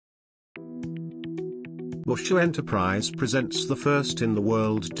USHA Enterprise presents the first in the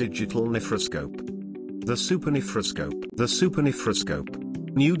world digital nephroscope. The Super Nephroscope. The Super Nephroscope.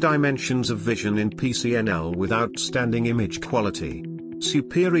 New dimensions of vision in PCNL with outstanding image quality.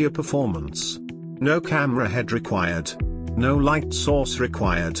 Superior performance. No camera head required. No light source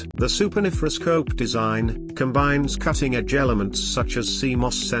required. The Super Nephroscope design combines cutting-edge elements such as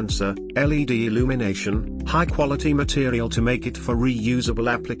CMOS sensor, LED illumination, high-quality material to make it for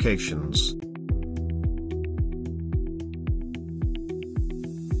reusable applications.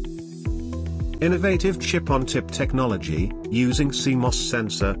 Innovative chip-on-tip technology, using CMOS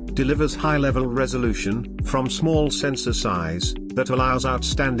sensor, delivers high-level resolution, from small sensor size, that allows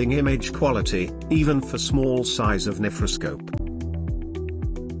outstanding image quality, even for small size of nephroscope.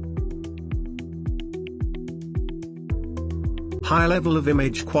 High level of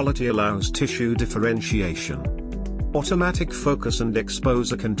image quality allows tissue differentiation. Automatic focus and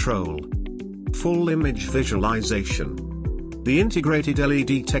exposure control. Full image visualization. The integrated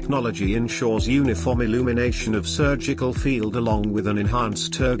LED technology ensures uniform illumination of surgical field along with an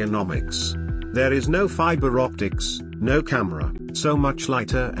enhanced ergonomics. There is no fiber optics, no camera, so much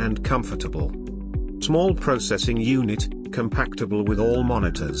lighter and comfortable. Small processing unit, compatible with all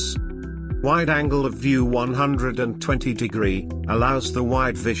monitors. Wide angle of view 120 degree, allows the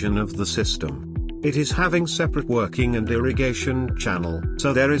wide vision of the system. It is having separate working and irrigation channel,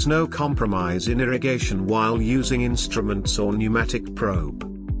 so there is no compromise in irrigation while using instruments or pneumatic probe.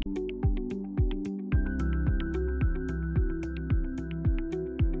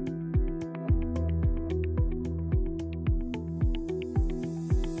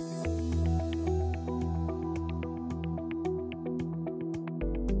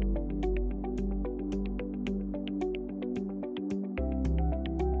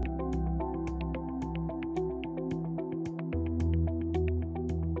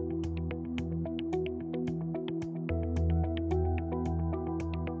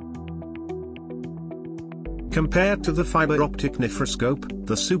 Compared to the fiber optic nephroscope,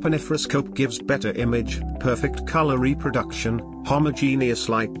 the Super Nephroscope gives better image, perfect color reproduction, homogeneous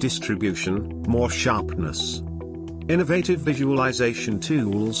light distribution, more sharpness. Innovative visualization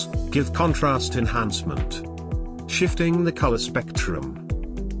tools give contrast enhancement. Shifting the color spectrum.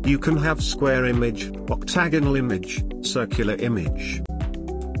 You can have square image, octagonal image, circular image.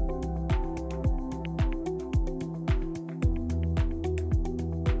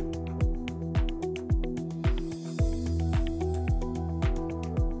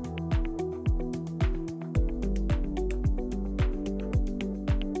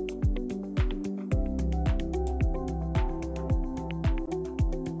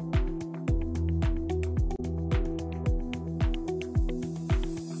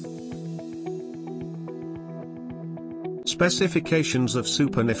 Specifications of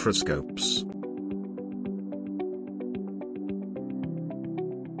Super Nephroscopes.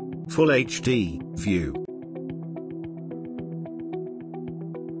 Full HD view.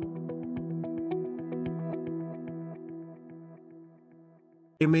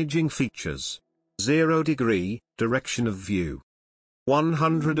 Imaging features. 0 degree, direction of view.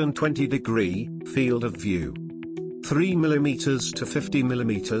 120 degree, field of view. 3 mm to 50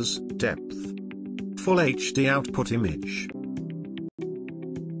 mm, depth. Full HD output image.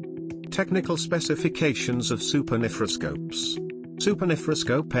 Technical specifications of Super Nephroscopes. Super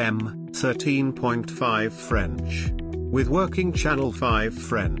Nephroscope M, 13.5 French. With working channel 5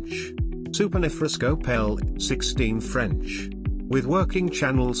 French. Super Nephroscope L, 16 French. With working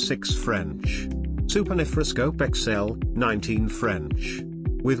channel 6 French. Super Nephroscope XL, 19 French.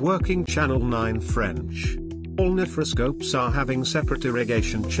 With working channel 9 French. All nephroscopes are having separate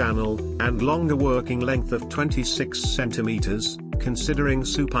irrigation channel, and longer working length of 26 cm, considering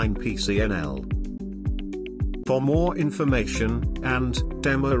supine PCNL. For more information, and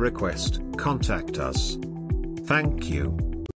demo request, contact us. Thank you.